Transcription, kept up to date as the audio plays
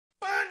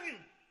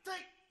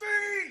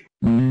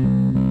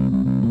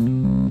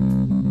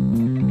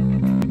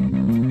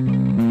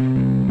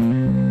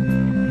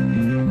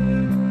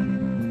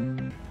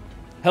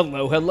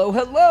Hello, hello,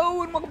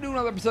 hello, and welcome to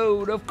another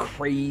episode of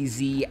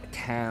Crazy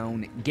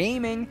Town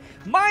Gaming.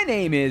 My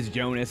name is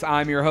Jonas,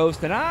 I'm your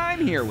host, and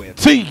I'm here with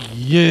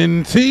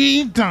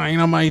TNT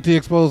Dinomight, the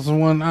explosive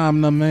one.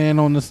 I'm the man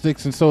on the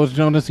sticks, and so is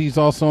Jonas. He's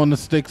also on the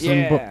sticks,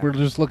 but we're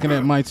just looking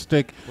at my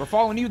stick. We're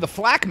following you, the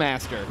Flak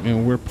Master.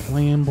 And we're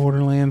playing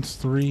Borderlands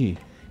 3.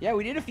 Yeah,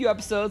 we did a few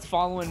episodes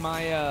following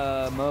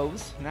my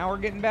moves. Now we're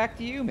getting back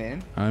to you,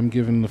 man. I'm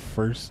giving the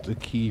first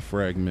key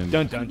fragment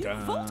dun, dun,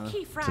 dun. Vault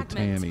key fragment. to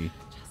Tanny.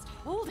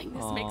 Holding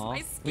this makes my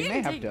skin We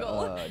may have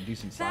tingle. to do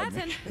some side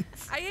That missions. and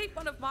I ate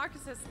one of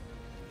Marcus's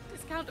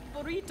discounted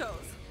burritos.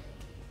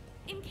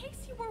 In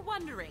case you were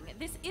wondering,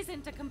 this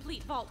isn't a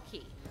complete vault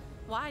key.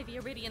 Why the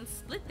Iridians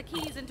split the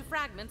keys into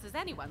fragments is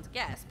anyone's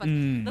guess, but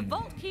the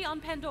vault key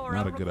on Pandora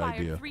Not a good required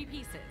idea. 3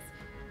 pieces.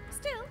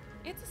 Still,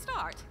 it's a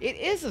start. It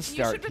is a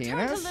start, You should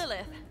return Jonas. to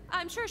Lilith.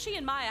 I'm sure she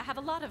and Maya have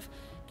a lot of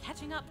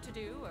catching up to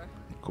do, or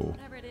Cool.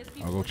 whatever it is I'll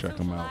people go with check 'em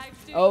social out. lives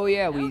do. Oh,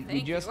 yeah, No, we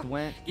thank just you.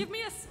 went Give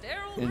me a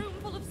sterile and room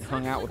full of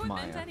hung out surgical with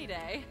equipment Maya. any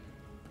day.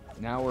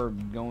 Now we're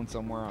going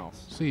somewhere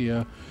else. See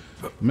ya.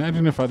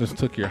 Imagine if I just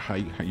took your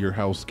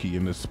house key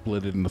and just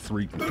split it into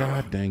 3.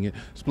 God dang it.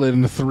 Split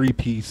into 3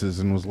 pieces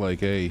and was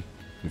like, hey,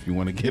 if you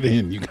want to get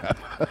in, you got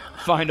to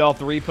Find all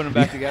 3, put them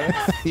back together?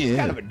 Yeah.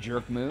 Kind of a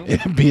jerk move.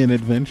 It'd be an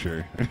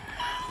adventure.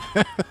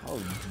 I'll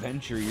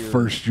adventure your...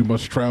 First, you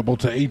must travel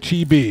to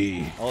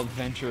HEB. I'll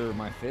adventure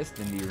my fist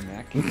into your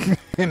neck.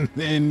 And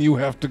then you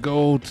have to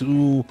go to...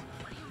 What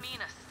do you mean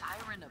a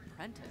siren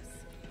apprentice?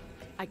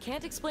 I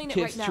can't explain it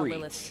Kiss right now, treats.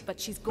 Lilith,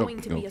 but she's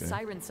going to be a okay.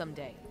 siren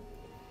someday.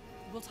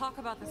 We'll talk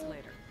about this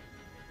later.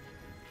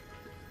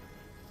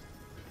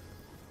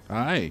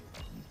 Hi,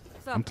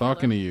 What's up, I'm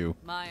talking to Miller? you.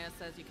 Maya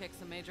says you kicked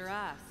some major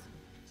ass.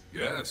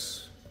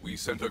 Yes, we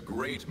sent a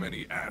great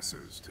many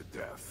asses to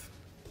death.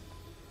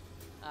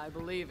 I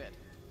believe it.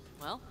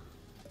 Well,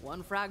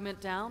 1 fragment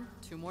down,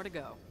 2 more to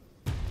go.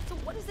 So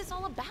what is this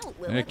all about,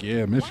 Lilith? Heck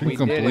yeah, mission Why is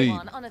complete.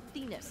 Babylon on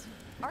Athenas?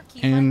 Our key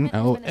And fragment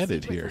has I'll been a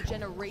edit secret here. for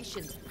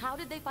generations. How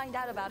did they find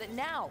out about it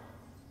now?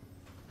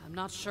 I'm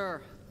not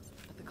sure,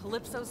 but the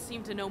Calypsos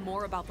seem to know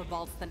more about the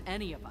vaults than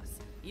any of us,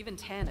 even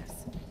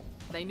Tanis.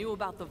 They knew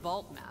about the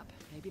vault map.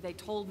 Maybe they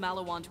told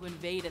Maliwan to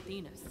invade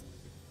Athenas.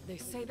 They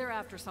say they're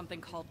after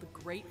something called the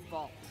Great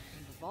Vault,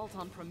 and the vault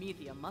on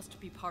Promethea must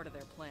be part of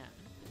their plan.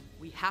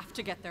 We have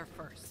to get there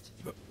first.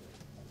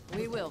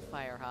 We will,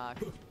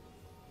 Firehawk.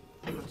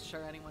 I'm not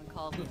sure anyone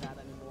calls me that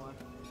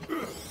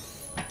anymore.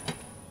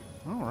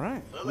 All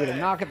right. We had a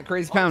knock at the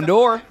Crazy Pound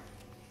door.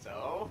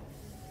 So,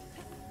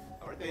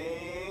 how are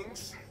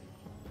things?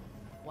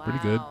 Wow. Pretty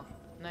good.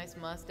 Nice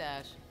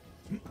mustache.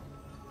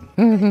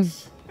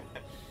 It's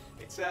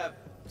a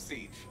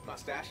siege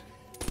mustache.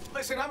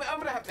 Listen, I'm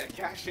gonna have to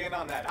cash in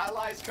on that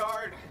Allies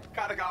card.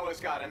 Katagawa's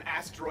got an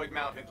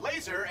asteroid-mounted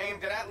laser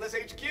aimed at Atlas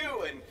HQ,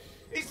 and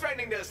he's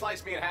threatening to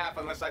slice me in half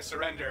unless I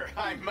surrender.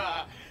 I'm,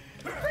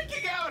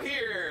 freaking out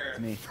here!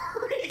 Me.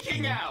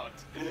 Freaking out!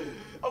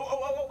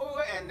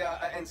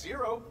 And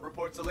Zero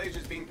reports the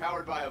laser's being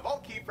powered by a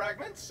vault key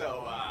fragment,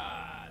 so,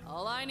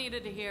 All I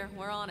needed to hear,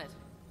 we're on it.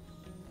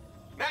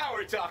 now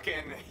we're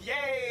talking!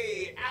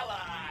 Yay,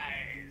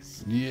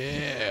 Allies!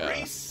 Yeah.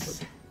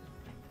 Reese,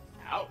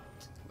 out.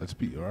 Let's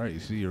be... All right,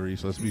 see you,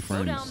 Reese. Let's be Go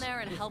friends. down there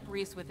and help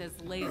Reese with his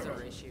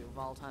laser issue,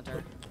 Vault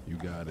Hunter. You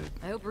got it.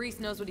 I hope Reese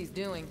knows what he's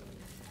doing.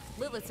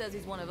 Lilith says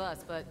he's one of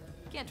us, but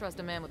can't trust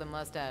a man with a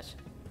mustache.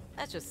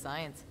 That's just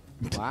science.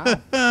 Wow.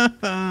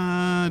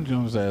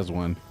 Jones has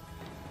one.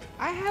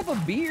 I have a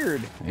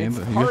beard. And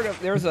It's part of...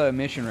 There's a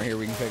mission right here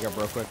we can pick up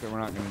real quick that we're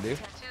not going to do.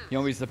 You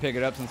want me just to pick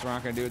it up since we're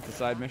not going to do it the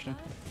side mission?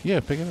 Yeah,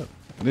 pick it up.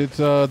 It's,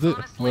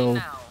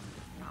 well...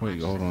 Wait,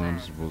 hold on. I'm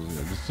supposed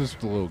to... It's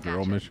just a little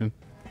girl mission.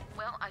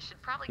 Well, I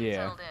should probably get Yeah.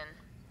 settled in.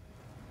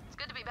 It's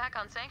good to be back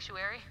on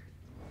Sanctuary.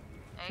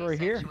 So we're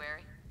here.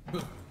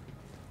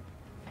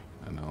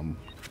 And,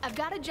 I've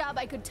got a job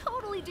I could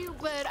totally do,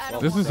 but I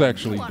don't this want is to.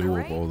 actually You wanna, doable,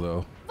 right?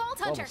 though. Vault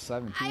Level Hunter,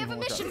 17. I have a holy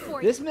mission crap.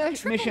 for you. This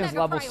Triple mission is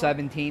mega level priority.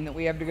 17 that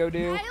we have to go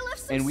do, I left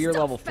some and we are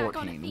stuff level back on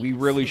 14. Athenas. We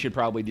really should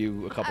probably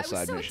do a couple I was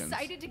side so missions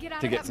excited to get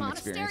out to of get that some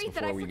monastery experience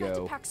that I before we forgot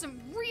go. to pack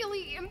some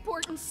really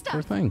important stuff.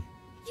 Sure thing.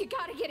 You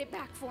gotta get it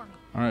back for me.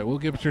 All right, we'll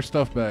give your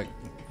stuff back.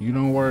 You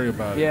don't worry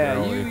about it, Yeah,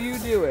 girlie. you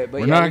do it.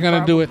 But We're yeah, not we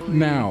going to do it probably-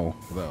 now,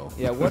 though.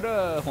 Yeah, what,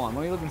 hold on,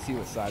 let me look and see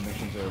what side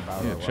missions are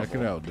about. Yeah, our check it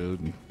level. out,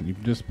 dude. You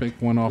can just pick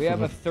one off We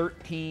have of a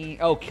 13,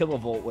 oh,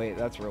 kilovolt, wait,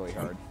 that's really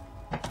hard.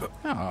 Oh,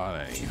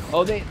 that ain't...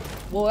 Oh,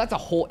 well, that's a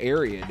whole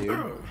area, dude.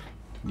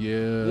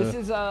 Yeah. This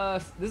is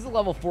a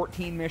level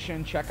 14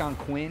 mission, check on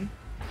Quinn.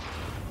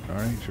 All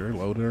right, sure,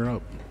 load her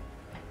up.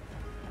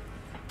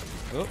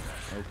 Oh,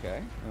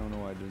 okay, I don't know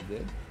why I just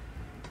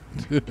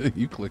did.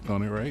 You clicked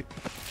on it, right?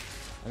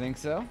 I think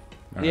so.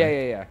 All Yeah,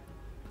 right. yeah.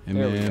 And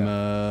There we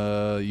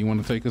then, you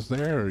want to take us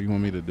there, or you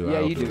want me to do it? Yeah,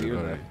 I'll you do. it. You're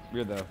All the, right.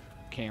 you're the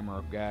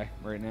camera guy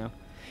right now.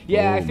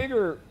 Yeah, I Boom.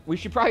 figure we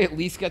should probably at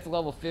least get to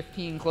level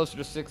 15, closer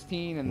to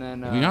 16, and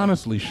then... We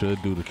honestly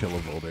should do the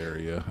kilovolt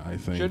area, I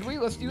think. Should we?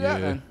 Let's do that,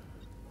 then.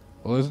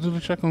 Well, let's do the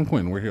check on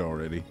Quinn. We're here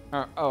already.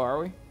 Oh, are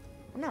we?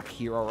 We're not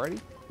here already.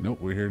 Nope,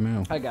 we're here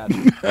now. I got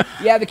you.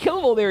 Yeah, the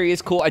kilovolt area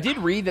is cool. I did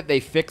read that they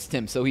fixed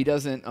him, so he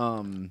doesn't...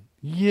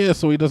 Yeah,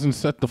 so he doesn't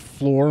set the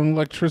floor on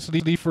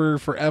electricity for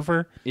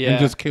forever Yeah. and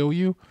just kill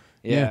you.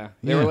 Yeah.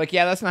 They were like,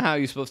 yeah, that's not how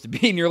you're supposed to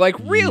be. And you're like,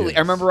 really? Yes. I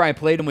remember when I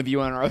played him with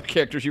you on our other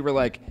characters, you were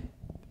like,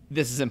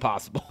 this is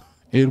impossible.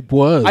 It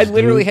was. I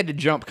literally dude. had to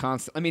jump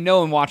constantly. I mean, no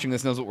one watching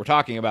this knows what we're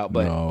talking about,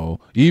 but No,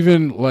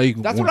 even like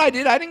that's what I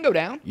did. I didn't go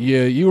down.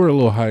 Yeah, you were a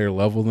little higher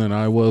level than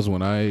I was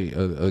when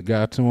I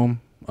got to him.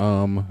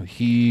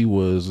 He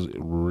was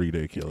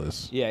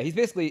ridiculous. Yeah, he's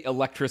basically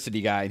electricity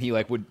guy, and he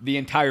like would the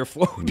entire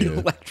floor would be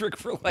electric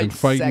for like And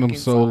fighting him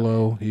seconds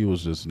solo, he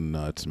was just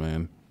nuts,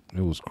 man.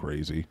 It was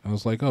crazy. I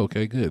was like,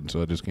 okay, good.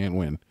 So I just can't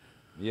win.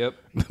 Yep.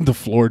 The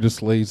floor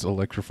just lays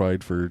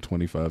electrified for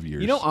 25 years.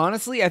 You know,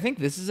 honestly, I think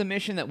this is a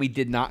mission that we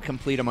did not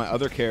complete on my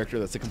other character.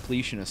 That's a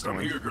completionist Come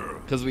one, here, girl.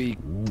 because we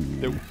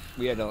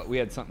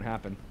had something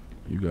happen.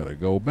 You gotta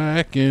go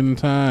back in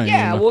time.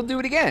 Yeah, we'll do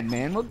it again,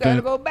 man. We'll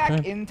gotta go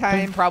back in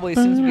time. Probably as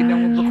soon as we get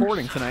done with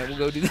recording tonight, we'll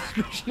go do this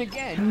mission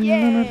again.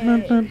 Yeah.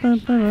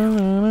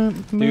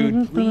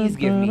 Dude, please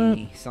give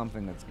me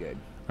something that's good.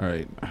 All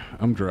right,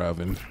 I'm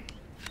driving.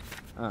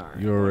 All right.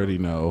 You already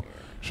know.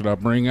 Should I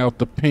bring out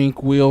the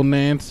pink wheel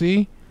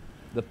Nancy?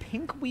 The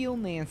pink wheel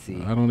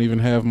Nancy. I don't even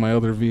have my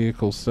other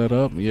vehicle set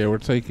up. Yeah, we're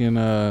taking.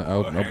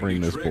 I'll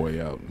bring this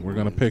boy out. We're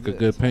gonna pick a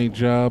good paint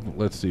job.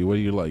 Let's see. What do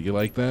you like? You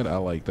like that? I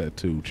like that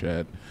too,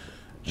 Chat.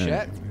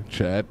 Chat?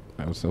 Chat.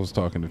 I was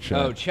talking to Chat.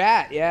 Oh,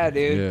 chat. Yeah,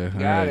 dude. Yeah.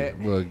 Got all right. it.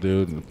 Look,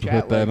 dude.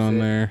 Chat Put that likes on it.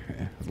 there.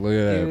 Look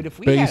at that. Dude, if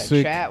we basic, had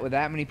a chat with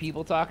that many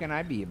people talking,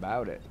 I'd be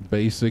about it.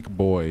 basic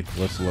boy.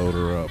 Let's load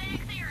her up.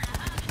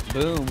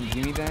 Boom.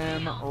 Give me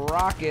them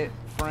rocket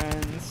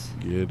friends.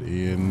 Get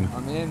in.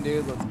 I'm in,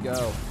 dude. Let's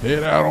go.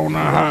 Head out on the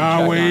Check on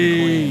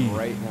highway. Quinn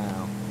right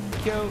now.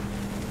 Kill.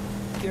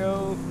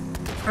 Kill.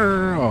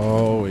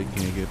 Oh, we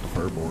can't get the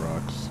purple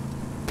rocks.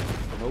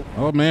 Nope.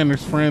 Oh man,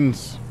 there's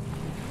friends.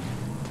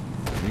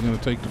 You gonna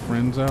take the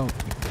friends out?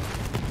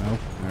 No.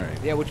 All right.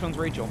 Yeah, which one's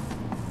Rachel?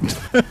 Is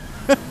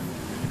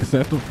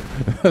that the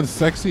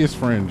sexiest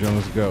friend,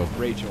 Jonas? Go.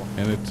 Rachel.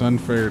 And it's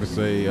unfair to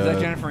say. Is that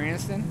Jennifer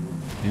Aniston?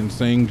 And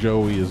saying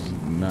Joey is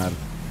not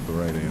the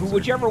right answer.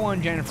 Whichever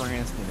one Jennifer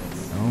Aniston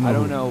is. I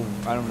don't know.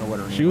 I don't know what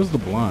her name She was the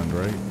blonde,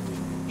 right?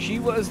 She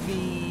was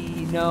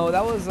the... No,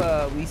 that was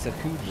Lisa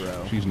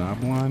Kudrow. She's not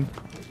blonde?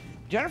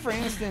 Jennifer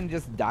Aniston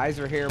just dyes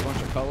her hair a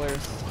bunch of colors.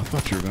 I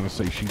thought you were gonna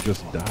say she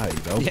just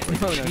died. I was Yeah,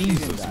 like, no, she didn't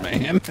Jesus, die.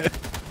 man.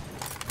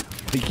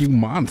 Like you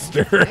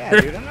monster. Yeah,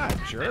 dude, I'm not a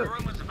jerk.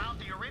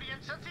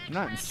 I'm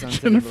not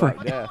insensitive Jennifer.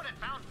 about death.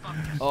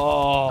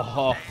 Oh,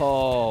 ho,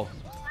 ho.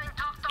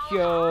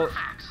 Yo.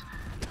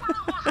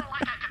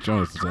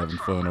 Jonas is having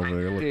fun over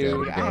there. Look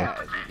Dude, at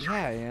him go. yeah,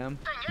 I am.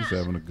 He's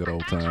having a good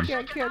old time.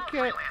 Kill.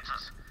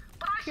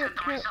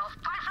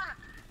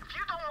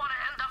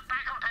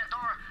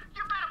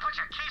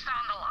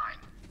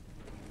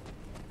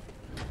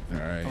 All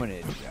right. I'm gonna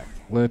eject.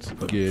 Let's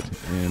get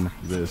in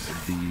this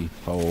D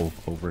hole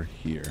over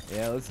here.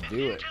 Yeah, let's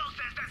do it.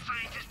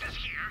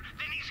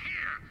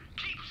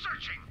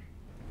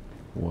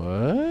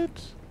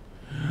 What?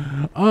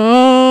 Oh!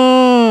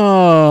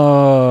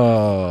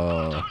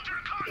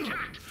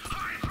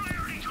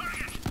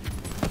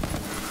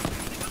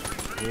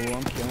 Oh,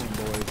 I'm killing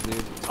boys,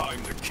 dude.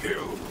 Time to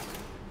kill.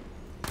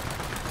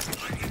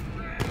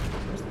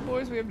 Where's the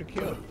boys we have to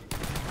kill?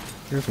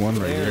 Here's one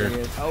right There he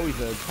here. is. Oh, he's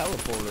a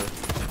teleporter.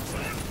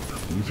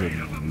 He's a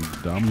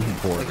dumb Like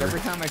porter. every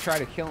time I try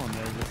to kill him,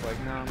 they're just like,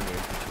 no, I'm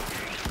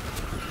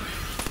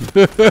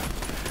good.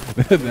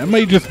 That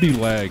may just be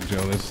lag,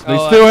 Jonas. They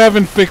Oh, still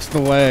haven't fixed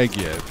the lag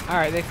yet.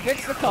 Alright, they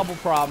fixed a couple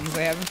problems.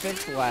 They haven't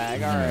fixed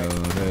lag. Alright.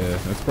 Yeah,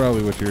 that's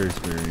probably what you're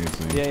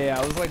experiencing. Yeah,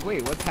 I was like,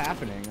 wait, what's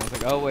happening? I was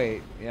like, oh,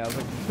 wait. Yeah, I was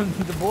like,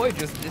 the boy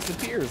just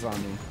disappears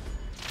on me.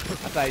 I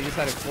thought he just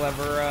had a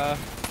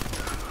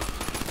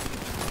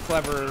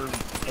clever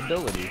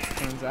ability.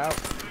 Turns out.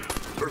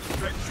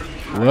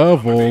 Perfection.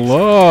 Level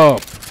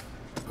up!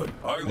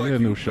 I They like got a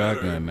new you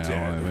shotgun now, better,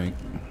 I think.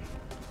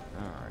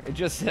 Alright. It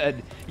just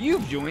said,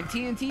 you've joined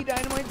TNT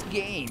Dynamite's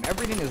game.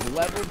 Everything is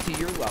leveled to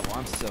your level.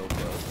 I'm so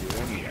close, dude.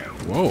 I need help.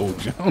 Whoa,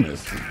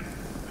 Jonas.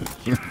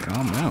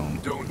 Calm down.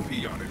 Don't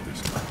be on it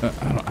this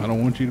time. I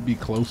don't want you to be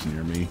close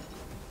near me.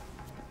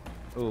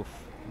 Oof.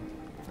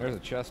 There's a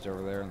chest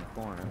over there in the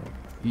corner.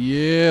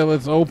 Yeah,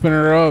 let's open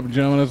her up,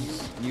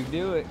 Jonas. You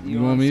do it.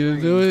 You want me to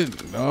do it?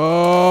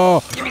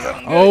 Oh,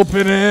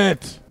 open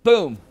it.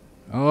 Boom.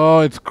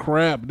 Oh, it's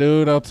crap,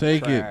 dude. I'll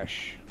take it.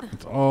 Trash.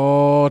 It's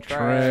all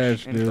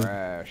trash, and dude.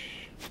 trash.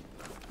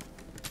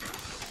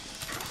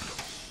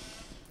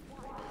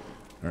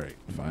 All right,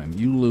 fine.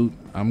 You loot.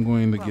 I'm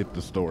going to get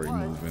the story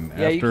moving.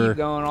 Yeah, you keep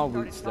going. I'll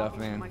loot stuff,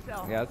 man.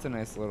 Yeah, it's a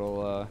nice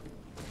little,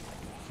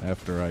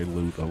 After I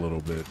loot a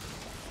little bit.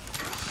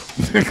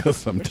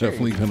 Because I'm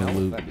definitely going to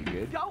loot. That'd be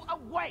good. Go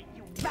away,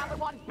 you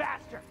Malawan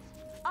bastard!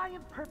 I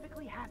am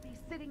perfectly happy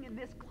sitting in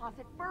this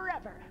closet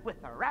forever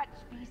with the rat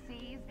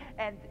species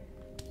and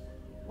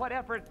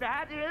whatever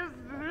that is.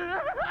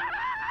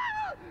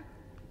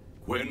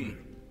 Quinn,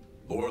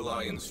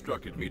 Lorelei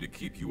instructed me to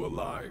keep you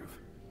alive.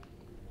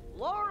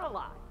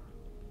 Lorelei.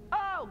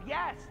 Oh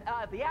yes,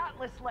 the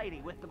Atlas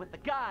lady with the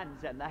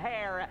guns and the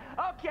hair.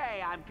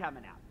 Okay, I'm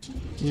coming out.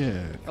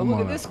 Yeah. Oh, Come look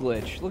on at this out.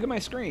 glitch. Look at my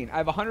screen. I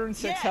have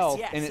 106 Yes, health,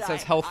 yes, and it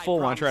says health full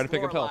when I try to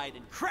pick up health. Lorelei an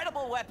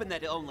incredible weapon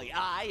that only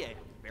I, a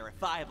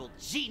verifiable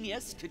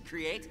genius, could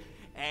create.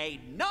 A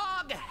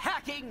nog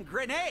hacking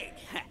grenade.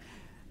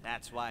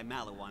 That's why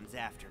Maliwan's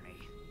after me.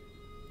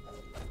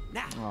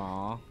 Now,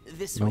 Aw.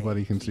 this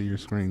Nobody way, can see your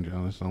screen,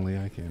 Jonas. Only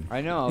I can.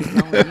 I know. I was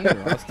telling you.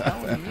 I was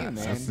telling you, man.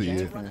 I see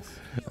it. Goodness.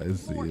 I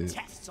see more it.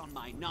 tests on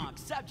my nog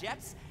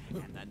subjects,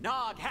 and the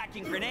nog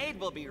hacking grenade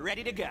will be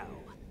ready to go.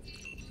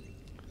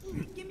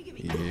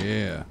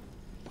 Yeah.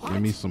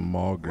 Give me some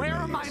more Where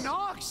are my grenades.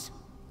 nogs?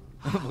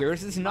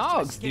 Where's his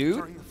nogs, Escaped dude?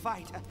 during the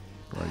fight.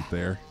 Right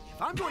there.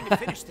 If I'm going to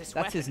finish this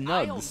That's his weapon,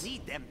 I'll nugs.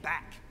 need them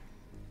back.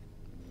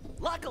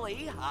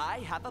 Luckily, I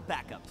have a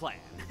backup plan.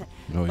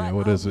 Oh, yeah, But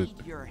what I'll is it?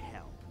 need your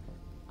help.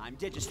 I'm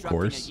course.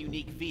 digistructing a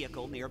unique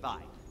vehicle nearby.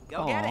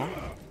 Go get Aw.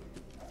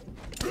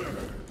 it.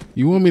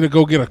 You want me to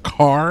go get a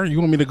car? You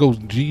want me to go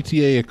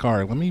GTA a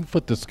car? Let me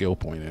put the skill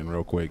point in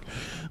real quick.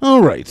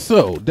 All right,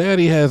 so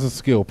Daddy has a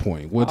skill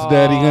point. What's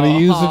Daddy going to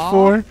use it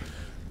for?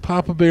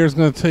 Papa Bear's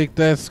going to take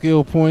that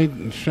skill point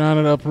and shine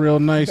it up real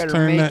nice. Better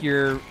Turn make that.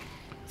 your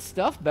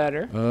stuff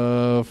better.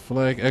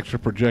 Flag extra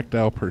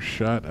projectile per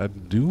shot. I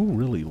do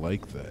really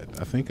like that.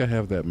 I think I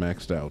have that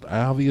maxed out.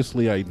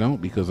 Obviously, I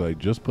don't because I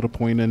just put a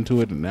point into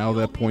it and now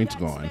that point's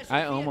gone.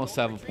 I almost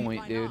have a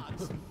point, dude.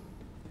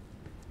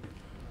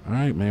 All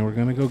right, man, we're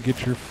going to go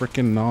get your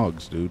freaking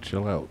nogs, dude.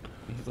 Chill out.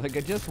 He's like, I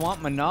just want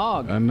my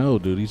nog. I know,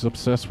 dude. He's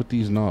obsessed with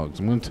these nogs.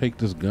 I'm going to take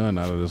this gun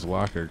out of this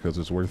locker because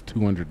it's worth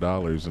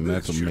 $200, and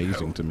that's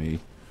amazing to me.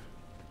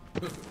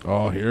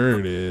 Oh, here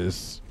it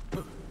is.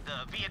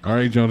 All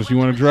right, Jonas, you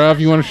want to drive?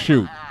 You want to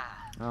shoot?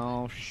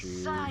 Oh,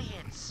 shoot.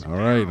 All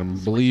right, I'm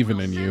believing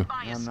in you.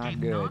 I'm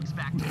not good.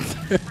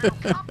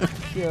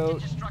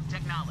 Shoot.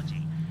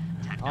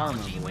 I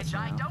remember this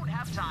now.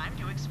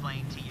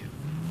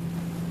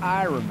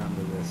 I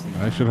remember this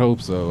now. I should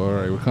hope so. All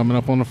right, we're coming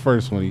up on the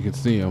first one. You can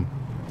see him.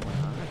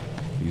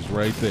 He's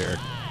right there.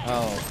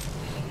 Oh,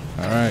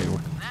 All right,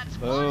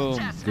 boom.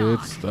 good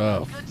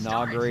stuff.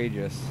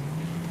 Nogrageous.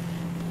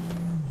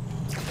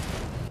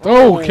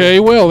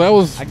 Okay, well, that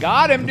was... I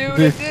got him, dude.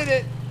 I did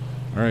it.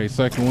 All right,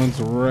 second one's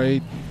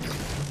right.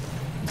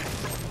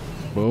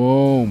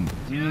 Boom.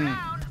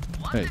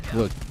 Hey,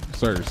 look,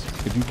 sirs,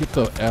 could you get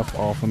the F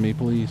off of me,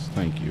 please?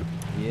 Thank you.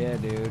 Yeah,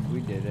 dude. We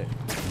did it.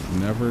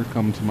 Never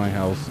come to my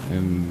house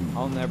and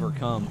I'll never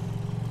come.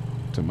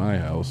 to my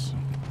house.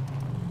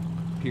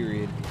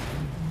 Period.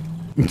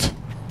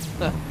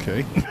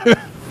 Okay.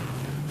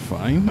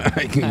 Fine.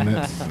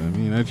 I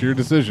mean, that's your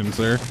decision,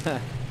 sir.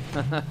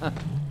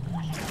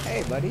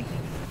 Hey, buddy.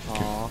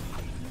 Aw.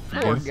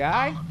 Poor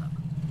guy.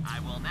 I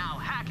will now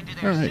hack into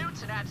their All right.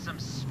 suits and add some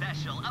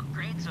special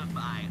upgrades of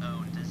my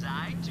own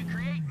design to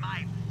create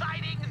my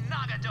fighting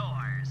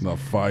Nagadors. The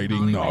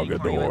Fighting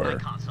Nagador.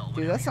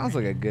 Dude, that sounds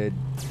like a good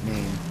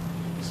name.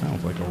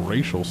 Sounds like a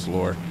racial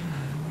slur.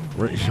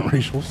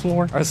 Racial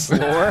slur? A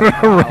slur?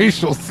 A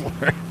racial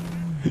slur.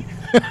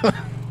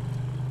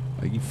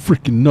 Like, you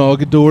freaking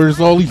Nagadors.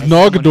 All these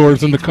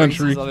Nagadors in the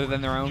country. Other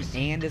than their own,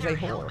 and is a whore.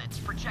 Helmets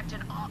project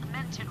an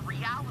augmented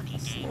reality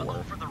game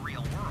over the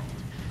real world.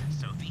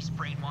 So these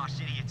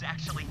brainwashed idiots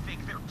actually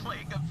think they're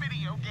playing a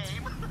video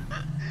game.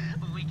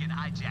 We can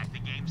hijack the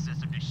game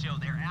system to show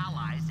their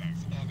allies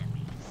as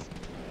enemies.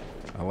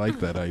 I like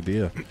that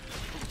idea.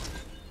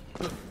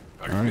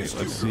 All right,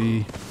 let's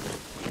see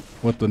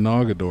what the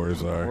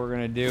Nagadors are. We're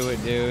gonna do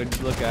it, dude.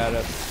 Look at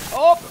us.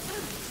 Oh!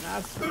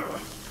 That's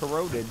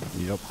corroded.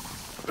 Yep.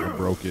 I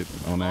broke it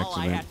on All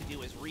I accident. have to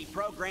do is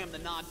reprogram the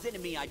Nog's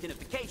enemy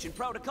identification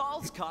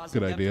protocols, causing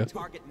Good them idea. to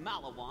target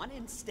Maliwan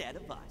instead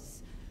of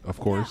us. Of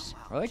course.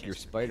 I like your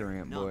spider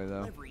ant boy,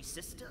 though. Delivery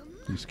system.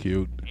 He's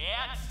cute.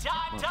 It's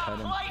time to pet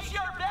him. place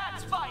your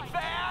bets, fight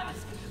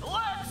fans.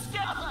 Let's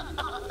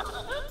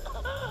go.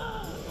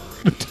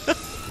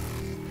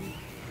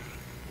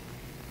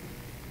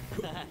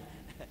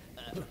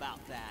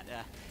 About that,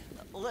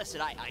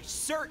 listen, I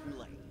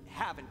certainly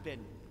haven't been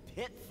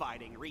pit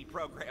fighting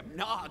reprogrammed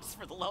Nogs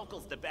for the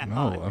locals to bet on.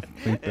 No, I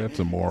think that's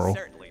immoral.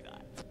 Certainly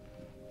not.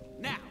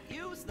 Now,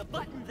 use the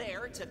button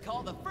there to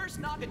call the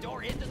first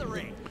Nagador into the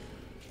ring.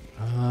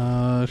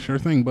 Sure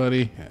thing,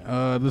 buddy.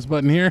 This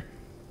button here?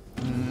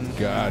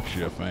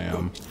 Gotcha,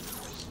 fam.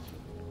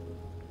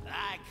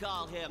 I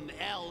call him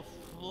El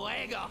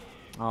Fuego.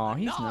 Oh,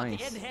 he's Nog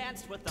nice.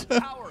 enhanced with the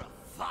power of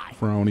fire.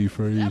 Frowny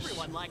face.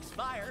 Everyone likes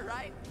fire,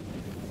 right?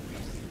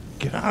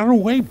 Get out of the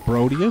way,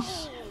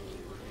 Brodius.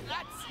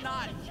 That's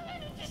not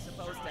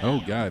supposed to Oh,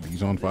 happen. God,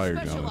 he's on fire,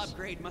 The special Jonas.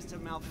 upgrade must have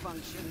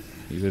malfunctioned.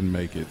 He didn't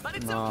make it. But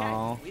it's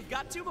No. okay. We've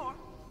got two more.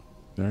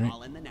 All right.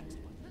 All in the next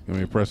one. You want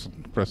me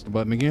to press the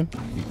button again?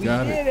 You We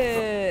got did it.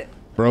 it.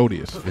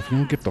 Brodius, if you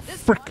don't get the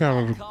frick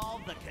out of I the...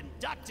 call the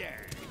conductor. conductor.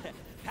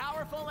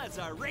 Powerful as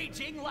a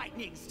raging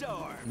lightning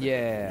storm.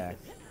 Yeah.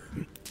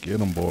 Get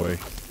him, boy.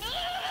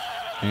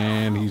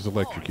 And he's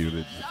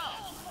electrocuted.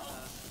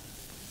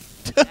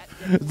 But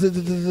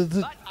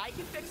I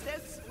can fix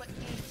this. Let me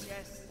just 1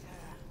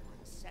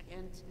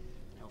 second.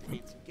 No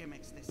fancy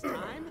gimmicks this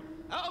time.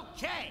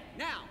 Okay,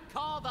 now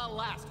call the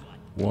last one.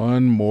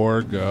 One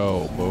more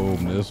go.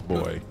 Boom, this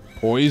boy.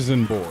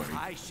 Poison boy.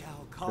 I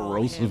shall call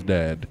Corrosive him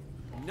dad.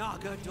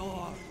 Nagador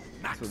Maximal.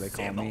 That's what they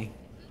call me.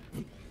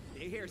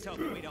 Here's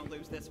hoping we don't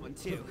lose this one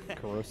too.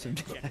 Corrosive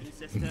Checking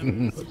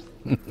systems.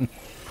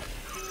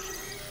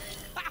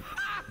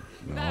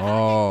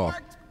 Oh.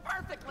 Worked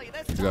perfectly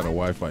this He's got a time.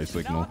 Wi-Fi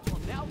signal. Nog will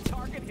now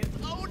target his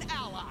own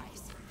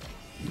allies.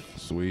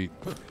 Sweet.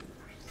 And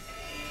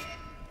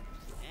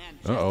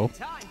just Uh-oh. in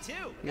time too.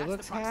 He That's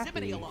looks the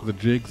proximity happy. alarm. The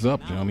jig's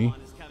up, Johnny.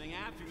 Malon is coming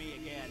after me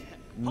again.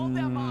 Hold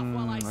them off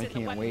while I I send the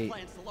can't weapon wait.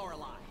 plans to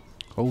Lorelei.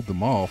 Hold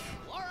them off.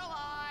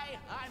 Lorelei,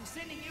 I'm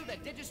sending you the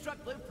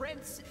Digistruct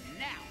blueprints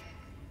now.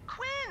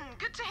 Quinn,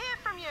 good to hear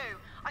from you.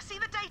 I see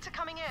the data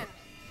coming in.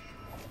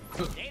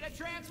 Data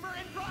transfer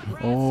in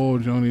progress. Oh,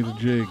 Johnny the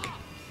jig.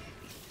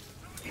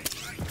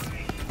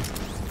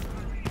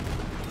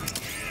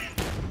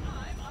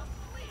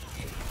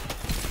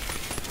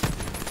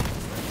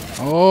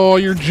 Oh,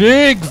 your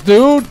jigs,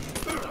 dude.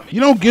 You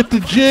don't get the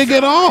jig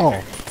at all.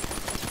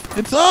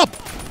 It's up.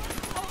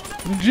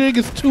 The jig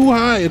is too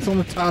high. It's on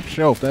the top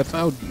shelf. That's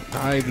how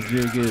high the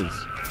jig is.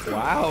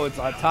 Wow, it's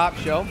a top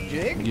shelf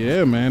jig.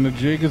 Yeah, man, the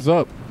jig is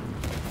up.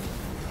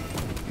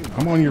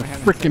 I'm on your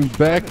freaking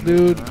back,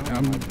 dude.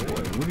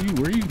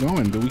 Where are you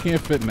going, dude? We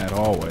can't fit in that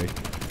hallway.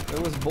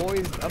 There was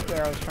boys up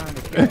there I was trying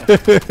to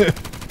kill.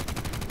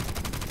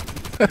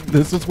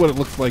 This is what it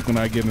looks like when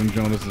I get in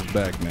Jonas's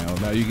back now.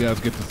 Now you guys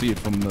get to see it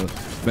from the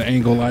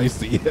angle I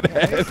see it Yeah,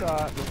 they at.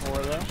 saw it before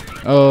though.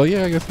 Oh,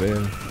 yeah, I guess they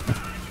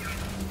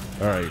have.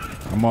 All right,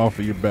 I'm off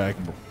of your back,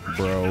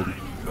 bro.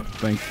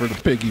 Thanks for the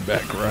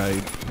piggyback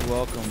ride. You're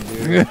welcome,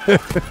 dude.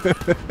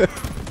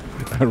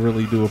 I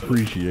really do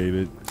appreciate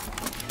it.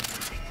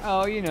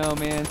 Oh, you know,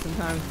 man,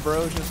 sometimes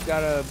bros just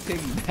gotta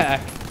piggyback.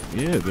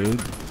 Yeah,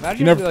 dude.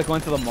 Imagine if we like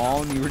went to the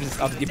mall and you were just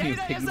up giving me a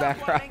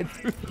piggyback ride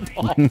through the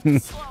mall.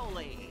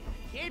 Slowly.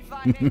 Keep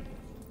fighting.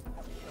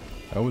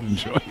 I would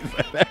enjoy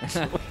that,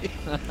 actually.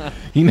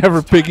 You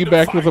never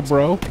piggybacked with a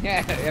bro?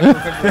 Yeah, ever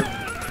remember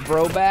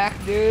bro back,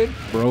 dude?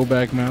 Bro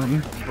back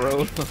mountain?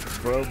 Bro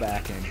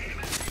backing.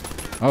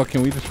 Oh,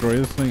 can we destroy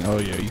this thing? Oh,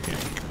 yeah, you can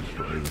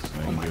destroy this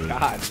thing, Oh my dude.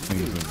 god. This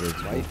thing's His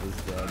invincible. life is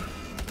dead.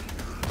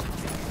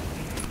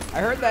 I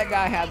heard that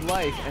guy had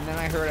life, and then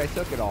I heard I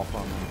took it all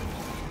from him.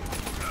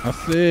 I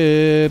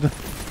said,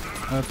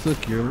 I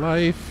took your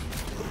life.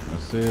 I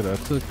said, I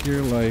took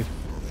your life.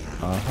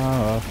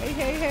 Aha. Hey,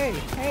 hey, hey,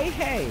 hey,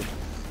 hey.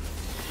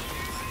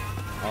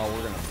 Oh,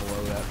 we're gonna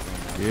blow that thing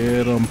up.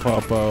 Get him,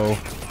 Popo.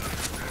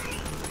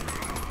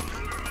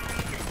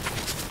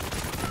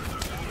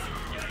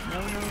 No,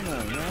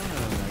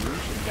 you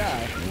should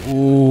die.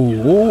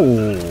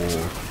 Ooh.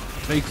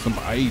 Take some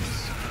ice.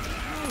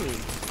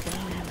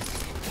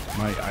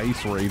 My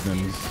ice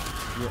ravens.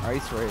 Your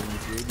ice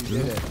ravens, dude. You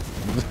did it.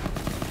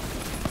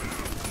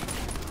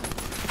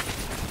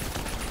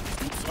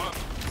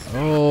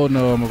 Oh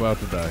no, I'm about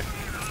to die.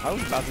 I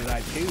was about to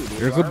die too, dude.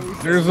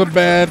 There's a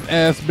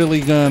badass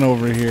Billy Gunn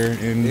over here,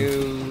 and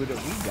Dude, we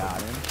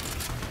got him.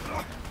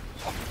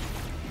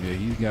 yeah,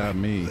 he's got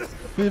me.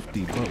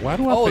 50, but why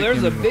do I? Oh, pick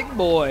there's a him? big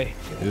boy.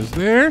 Is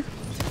there?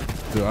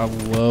 Dude, I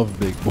love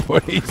big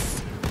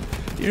boys.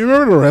 You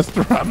remember the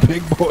restaurant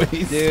Big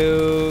Boys?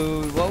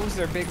 Dude, what was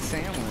their big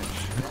sandwich?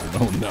 I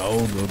don't know.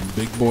 The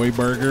Big Boy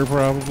Burger,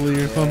 probably,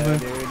 or Yeah, something.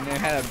 dude. And they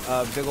had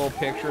a big old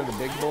picture of the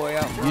big boy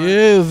out front. Yeah,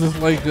 is this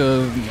like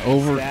a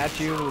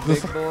Statue of the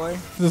big boy.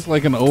 Is this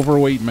like an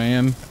overweight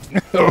man?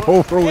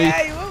 Overweight.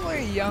 Yeah, he looked like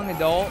a young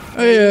adult.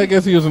 Oh, yeah, I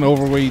guess he was an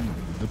overweight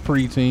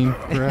preteen,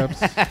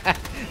 perhaps.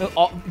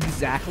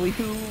 Exactly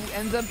who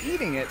ends up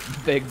eating it,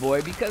 big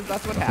boy, because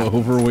that's what happens.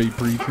 Overweight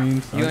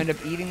preteens. You end up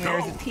eating there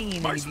as a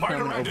teen and you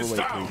become an overweight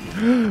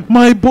preteen.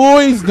 My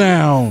boy's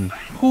down.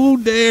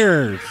 Who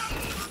dares?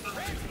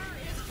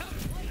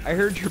 I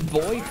heard your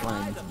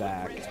boyfriend's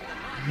back.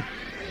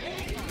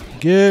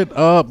 Get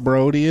up,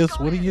 Brodius.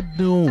 What are you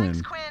doing?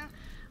 Thanks, Quinn.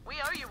 We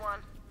owe you one.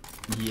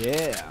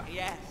 Yeah.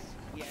 Yes.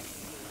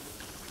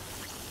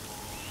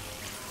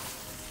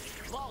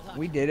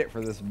 We did it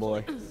for this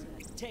boy.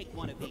 Take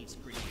one of these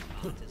green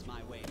pods as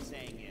my way of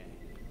saying,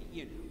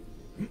 you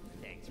know,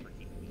 thanks for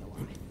keeping me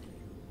alive.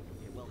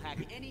 It will hack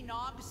any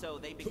nog so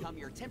they become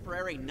your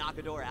temporary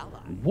Nagador ally.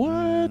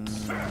 What?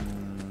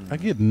 I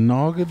get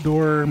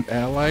Nagador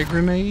ally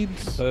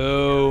grenades?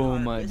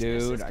 Boom, Our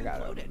business dude. is I got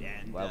concluded, a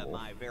and level.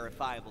 my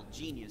verifiable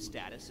genius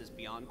status is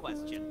beyond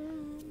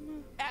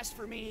question. As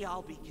for me,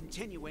 I'll be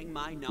continuing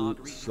my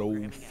nog So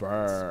reprogramming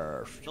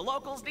efforts. fast. The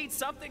locals need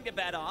something to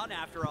bet on,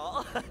 after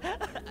all.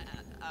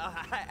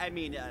 I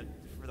mean,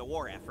 for the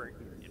war effort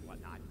and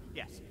whatnot.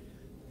 Yes.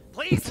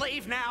 Please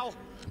leave now.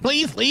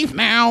 Please leave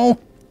now. All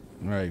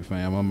right,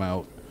 fam, I'm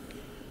out.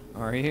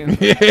 Are you?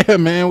 Yeah,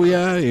 man, we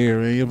out here,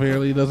 man.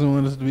 Apparently he doesn't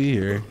want us to be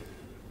here.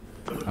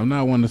 I'm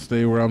not one to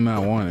stay where I'm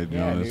not wanted,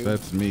 Yeah, Jonas. dude.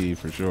 That's me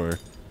for sure.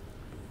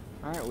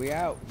 All right, we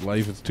out.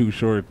 Life is too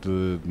short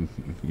to,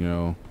 you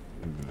know,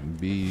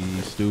 be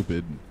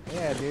stupid.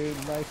 Yeah, dude.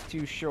 Life's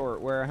too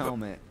short. Wear a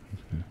helmet.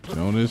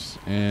 Jonas,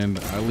 and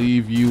I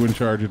leave you in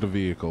charge of the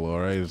vehicle, all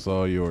right? It's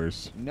all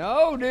yours.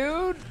 No,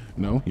 dude.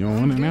 No? You don't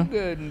want it Do now?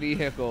 good in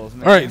vehicles,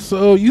 man. All right,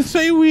 so you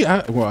say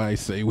I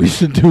say we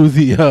should do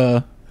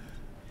the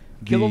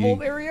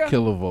Kilovolt area?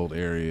 Kilovolt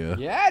area.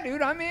 Yeah,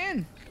 dude, I'm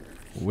in.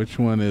 Which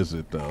one is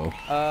it, though?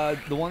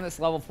 The one that's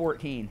level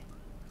 14.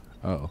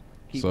 Oh.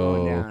 Keep so,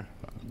 going down.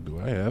 Do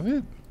I have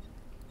it?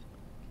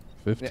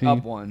 15? The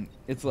up one.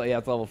 It's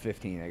level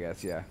 15, I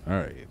guess. Yeah. All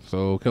right,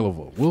 so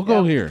kilovolt. We'll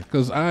go here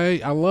because I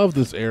love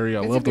this area.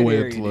 I It's love a the good way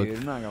area, it's look. dude,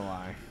 I'm not gonna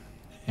lie.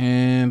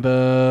 And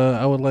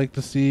I would like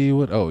to see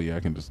what. Oh yeah, I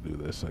can just do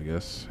this. I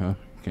guess. Huh?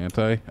 Can't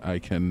I? I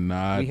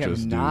cannot We have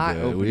just not do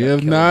that. opened We up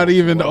have not Kilovolt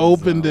even Zone,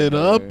 opened it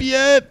up dude.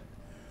 yet.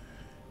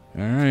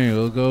 All right,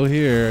 we'll go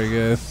here. I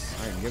guess.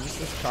 All right, give us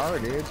this car,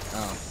 dude.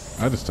 Oh.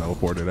 I just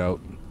teleported out.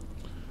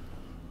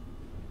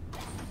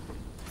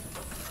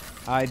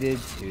 I did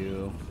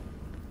too.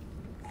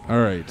 All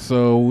right,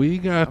 so we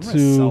got I'm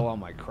gonna sell to. all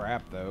my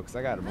crap though, because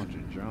I got a bunch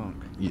of junk.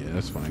 Yeah,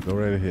 that's fine. Go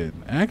right ahead.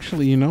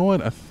 Actually, you know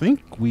what? I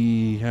think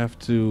we have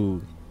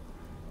to.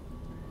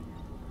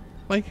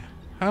 Like,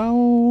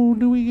 how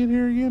do we get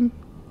here again?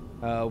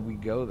 We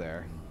go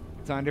there.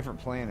 It's on a different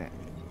planet.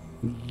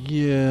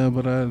 Yeah,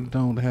 but I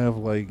don't have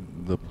like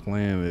the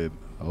planet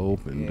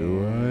open,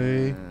 do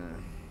I?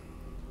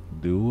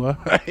 Do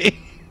I?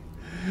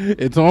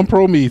 It's on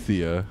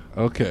Promethea.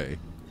 Okay.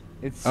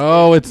 It's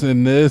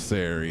in this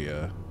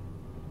area.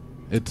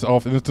 It's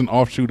an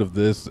offshoot of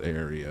this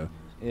area.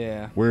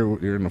 Yeah.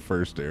 We're in the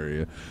first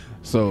area.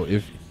 So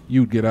if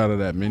you get out of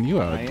that menu,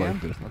 I'd I am.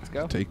 like to Let's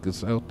go. take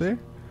us out there.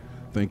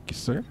 Thank you,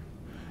 sir.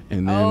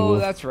 And then Oh, we'll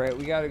that's right.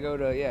 We gotta go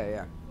to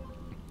yeah.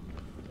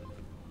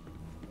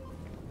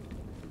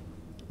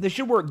 This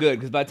should work good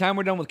because by the time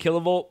we're done with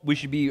Kilovolt, we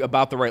should be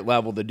about the right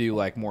level to do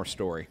like more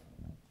story.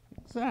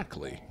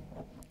 Exactly.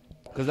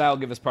 Because that'll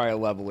give us probably a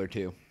level or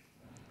two.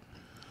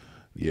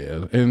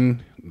 Yeah,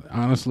 and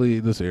honestly,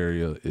 this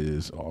area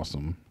is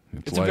awesome.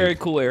 It's a very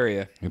cool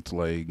area. It's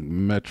like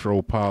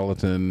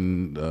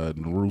metropolitan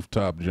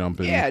rooftop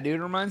jumping. Yeah, dude.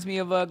 It reminds me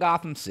of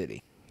Gotham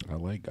City. I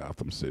like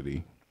Gotham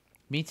City.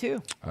 Me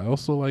too. I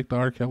also like the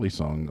R. Kelly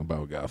song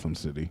about Gotham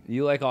City.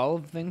 You like all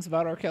of the things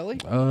about R. Kelly?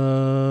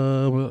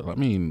 Well, I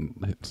mean,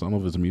 some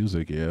of his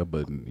music, yeah,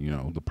 but you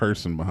know, the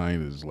person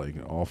behind it is like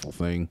an awful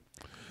thing.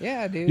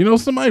 Yeah, dude. You know,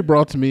 somebody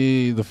brought to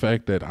me the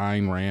fact that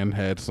Ayn Rand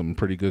had some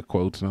pretty good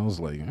quotes, and I was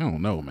like, I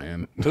don't know,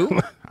 man. Who?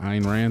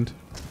 Ayn Rand.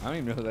 I don't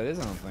even know who that is,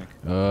 I don't think.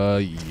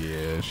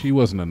 Yeah, she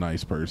wasn't a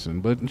nice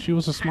person, but she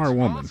was a smart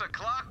woman.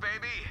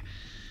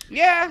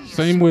 Yeah.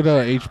 Same with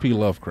H.P.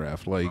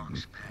 Lovecraft. Like,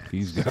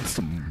 he's got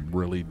some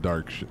really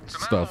dark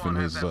stuff in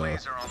his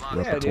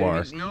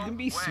repertoire. Dude, you can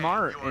be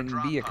smart and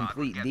be a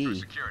complete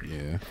D.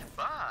 Yeah.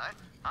 But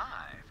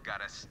I've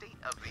got a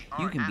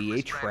state-of-the-art You can be a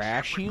Atlas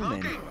trash batship with human.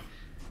 locating.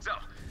 So,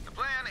 the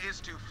plan is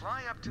to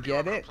fly up to the Get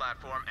orbital it?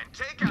 platform and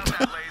take out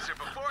that laser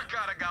before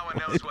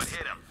Katagawa knows what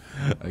hit him.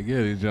 I get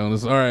it,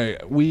 Jonas. All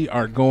right, we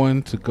are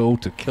going to go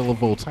to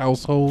Kilovolt's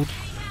household,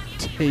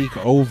 take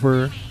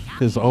over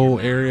his whole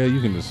area.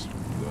 You can just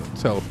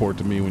teleport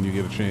to me when you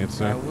get a chance,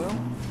 sir. I will.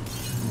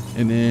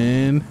 And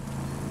then,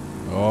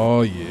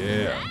 oh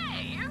yeah.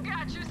 Hey, you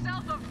got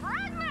yourself a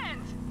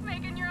fragment!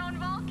 Making your own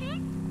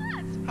Valky?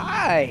 That's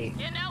Hi.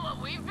 You know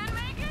what we've been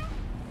making?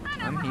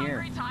 An I'm here.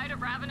 ever-hungry tide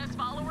of ravenous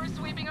followers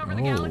sweeping over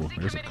the Oh, galaxy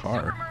there's a committing car.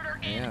 super murder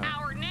in Yeah.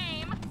 our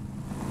name.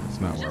 That's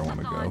not where I Just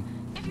want to a go. thought.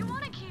 If you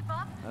want to keep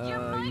up,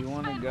 You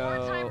want to spend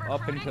go more time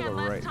up and to recruiting the and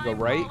less right. time Go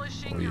right,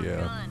 polishing Oh, your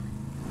yeah. gun.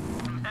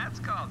 That's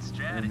called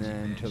strategy. and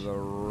then to the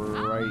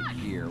right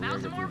here. We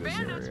gotta Some go more through this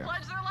bandits area.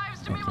 pledged their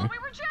lives to me while we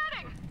were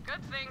chatting.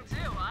 Good thing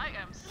too. I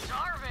am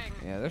starving.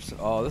 Yeah,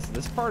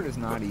 this part is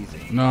not easy.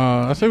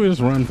 No, I say we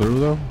just run through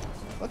though.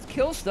 Let's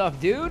kill stuff,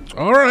 dude.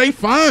 All right,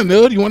 fine,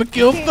 dude. You want to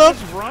kill Can't stuff?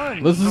 just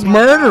run. Let's just Come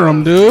on, murder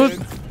him, dude.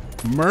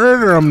 dude.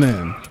 Murder him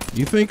then.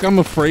 You think I'm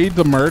afraid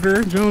to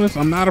murder, Jonas?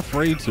 I'm not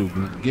afraid to.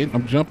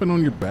 I'm jumping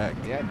on your back.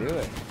 Yeah, do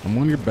it. I'm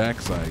on your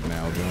backside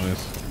now,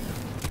 Jonas.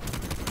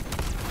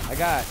 I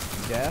got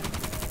death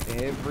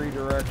every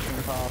direction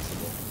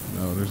possible.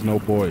 No, there's no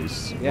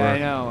boys. Yeah, I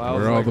know. I was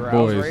Where are all like, the I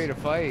was boys? ready to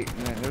fight.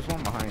 And then there's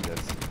one behind us.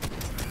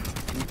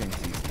 He thinks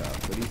he's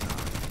tough, but he's not.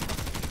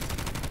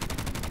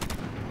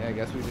 Yeah, I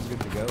guess we just get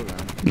to go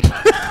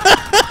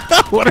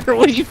then. What are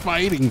we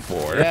fighting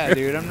for? Yeah,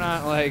 dude. I'm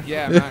not like,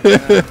 I'm not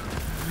gonna.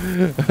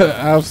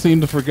 I've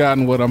seemed to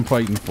forgotten what I'm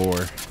fighting for.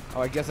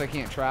 Oh, I guess I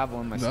can't travel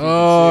in my stupid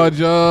Oh, suit.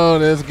 Joe,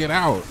 let's get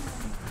out.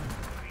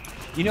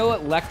 You know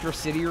what Electra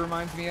City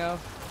reminds me of?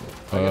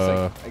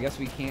 I guess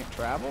we can't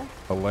travel?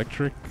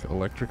 Electrica?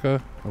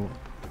 Oh,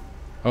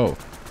 nope,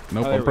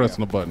 there I'm we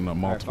pressing go. the button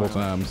multiple All right,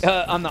 times.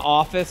 On The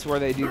Office, where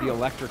they do the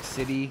Electric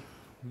City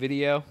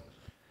video,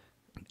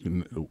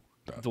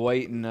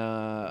 Dwight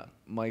and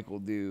Mike will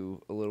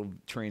do a little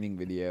training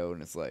video,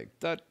 and it's like,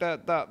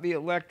 the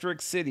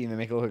Electric City, and they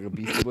make it look like a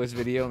Beastie Boys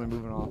video, and they're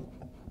moving on.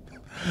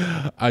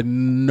 I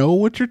know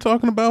what you're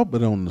talking about,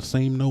 but on the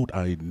same note,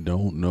 I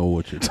don't know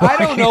what you're talking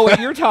about. I don't know what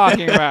you're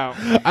talking about.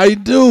 I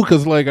do,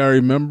 because, like, I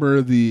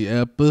remember the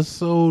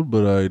episode,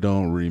 but I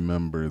don't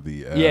remember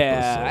the episode.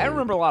 Yeah, I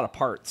remember a lot of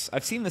parts.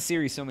 I've seen the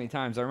series so many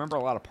times. I remember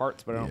a lot of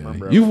parts, but I don't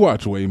remember. You've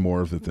watched way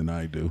more of it than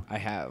I do. I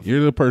have.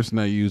 You're the person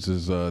that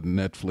uses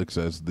Netflix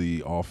as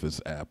the Office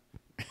app.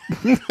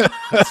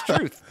 That's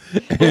truth.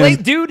 But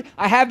wait, dude,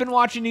 I have been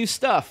watching new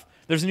stuff.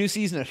 There's a new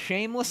season of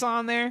Shameless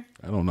on there.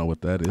 I don't know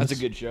what that is. That's a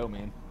good show,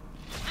 man.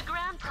 The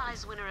grand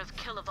prize winner of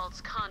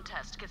Kilovolt's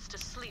contest gets to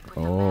sleep with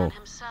the man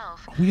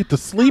himself. We get to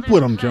sleep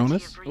with him,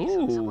 Jonas.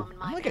 Ooh,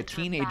 I'm like a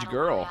teenage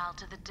girl.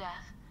 To the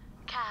death.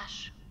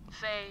 Cash,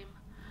 fame,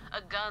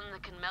 a gun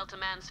that can melt a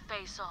man's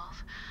face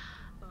off.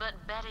 But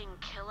betting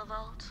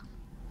Kilovolt,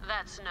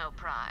 that's no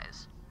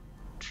prize.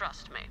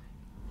 Trust me.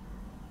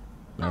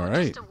 All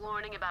right. Just a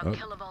warning about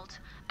Kilovolt.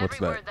 What's Every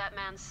that? word that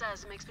man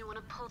says makes me want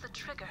to pull the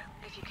trigger,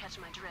 if you catch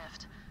my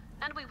drift.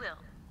 And we will,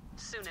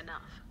 soon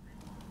enough.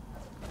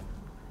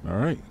 All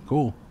right,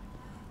 cool.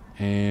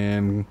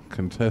 And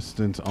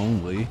contestants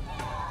only.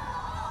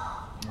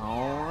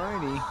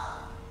 Alrighty.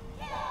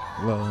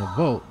 Love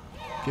vote.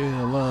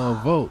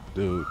 Kilovolt,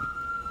 dude.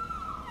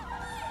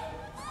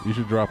 You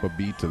should drop a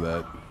beat to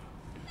that.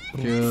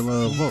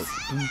 Kilovolt.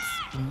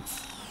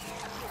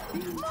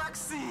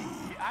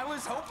 Luxie, I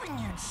was hoping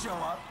you'd show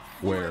up.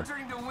 Where? You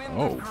entering to win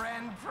Oh. the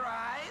grand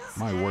prize?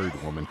 My word,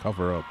 woman,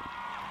 cover up.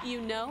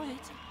 You know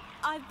it.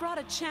 I've brought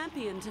a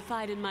champion to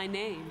fight in my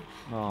name.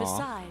 Aw.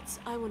 Besides,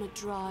 I want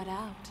to draw it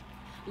out.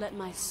 Let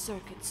my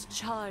circuits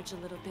charge a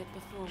little bit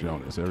before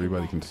Jonas,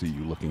 everybody can see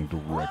you looking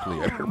directly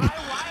at her. My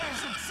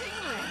wires are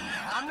tingling.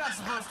 I'm not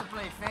supposed to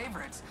play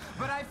favorites,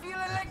 but I feel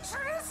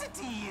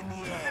electricity in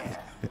the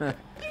air.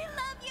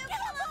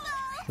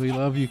 We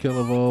love you,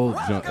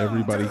 Kilovolt.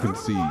 Everybody can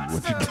see what you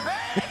do.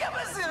 Mega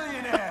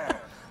Bazillionaire!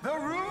 The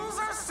rules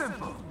are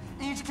simple.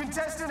 Each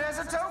contestant has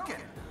a token.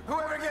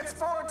 Whoever gets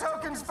 4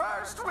 tokens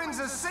first wins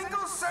a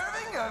single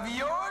serving of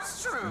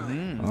yours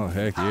truly. Oh,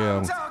 heck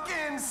I'm yeah.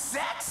 talking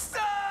sex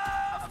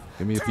stuff!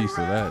 Give me a piece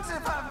of that.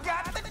 If I've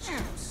got the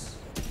juice.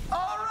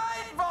 All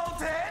right,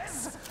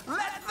 Voltheads,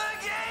 let the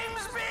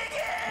games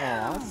begin!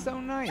 Oh, that's so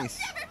nice.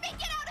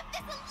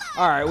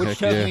 All right, which Heck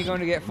token yeah. are you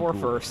going to get for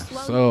first?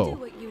 While So- you do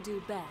what you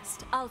do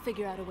best, I'll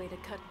figure out a way to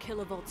cut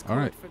Kilovolt's All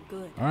right. cord for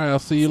good. All right, I'll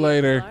see you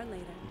later.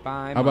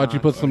 Bye. How about you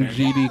put some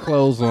GD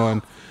clothes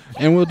on?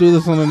 And we'll do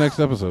this on the next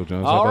episode,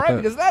 Jonas. How All about right,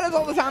 that? because that is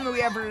all the time that we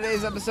have for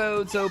today's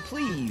episode. So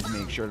please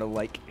make sure to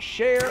like,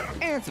 share,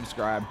 and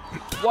subscribe.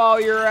 While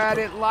you're at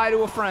it, lie to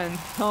a friend.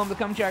 Tell them to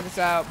come check us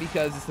out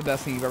because it's the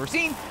best thing you've ever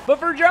seen. But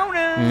for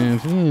Jonas, And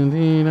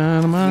Cindy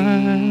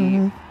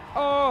Dynamite.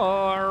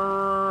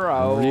 are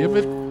out.